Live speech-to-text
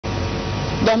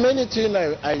There are many things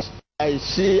I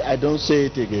see, I don't say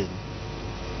it again.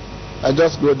 I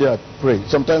just go there and pray.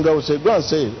 Sometimes God will say, go and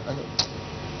say it.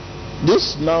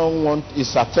 This now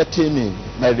is affecting me,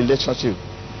 my relationship.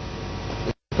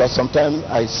 Because sometimes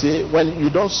I say, when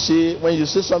you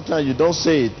say something and you don't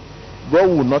say it, God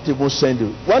will not even send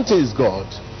you. One thing is God.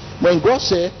 When God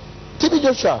said, TB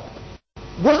Joshua,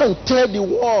 go and tell the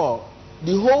world,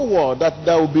 the whole world, that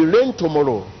there will be rain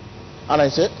tomorrow. And I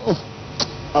said,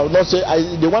 I will not say,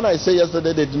 the one I said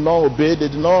yesterday, they did not obey, they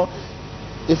did not.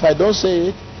 If I don't say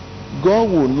it, God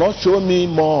will not show me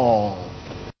more.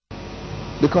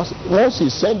 Because once He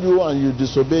sends you and you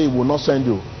disobey, He will not send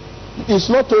you. It's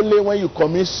not only when you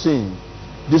commit sin.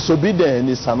 Disobedience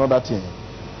is another thing.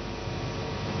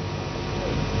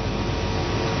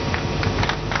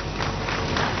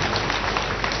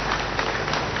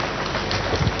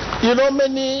 You know,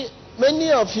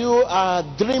 many of you are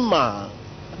dreamers,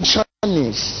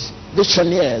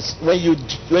 visionaries. When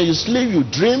you sleep, you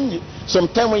dream.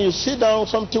 Sometimes when you sit down,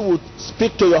 something will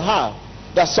speak to your heart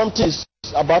that something is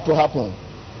about to happen,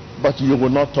 but you will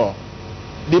not talk.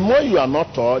 The more you are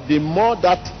not taught, the more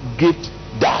that gift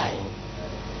die.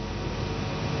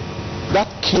 That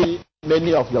kill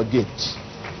many of your gifts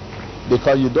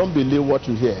because you don't believe what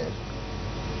you hear.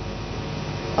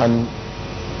 And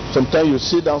sometimes you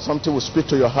sit down, something will speak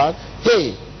to your heart.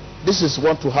 Hey, this is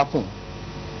what to happen.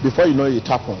 Before you know it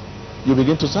happen, you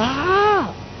begin to say,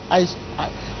 I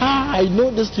know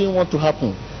this thing want to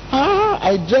happen.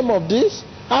 I dream of this.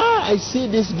 I see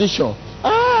this vision.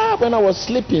 When I was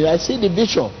sleeping, I see the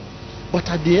vision. But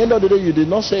at the end of the day, you did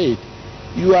not say it.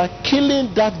 You are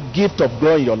killing that gift of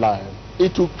God in your life.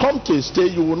 It will come to a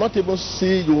stage you will not even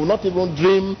see, you will not even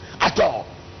dream at all.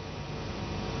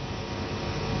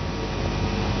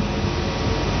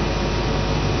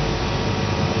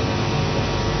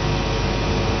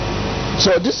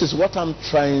 So this is what I'm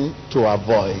trying to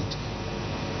avoid.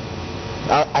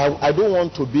 I don't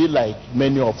want to be like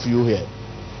many of you here.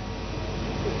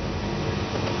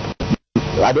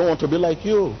 I don't want to be like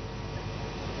you.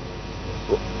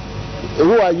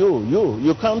 Who are you?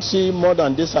 You can't see more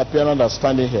than this appearance that's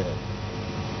standing here.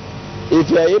 If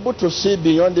you are able to see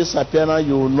beyond this appearance,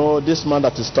 you will know this man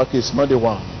that is talking is not the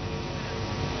one.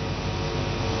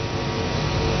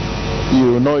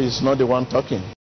 You know he's not the one talking.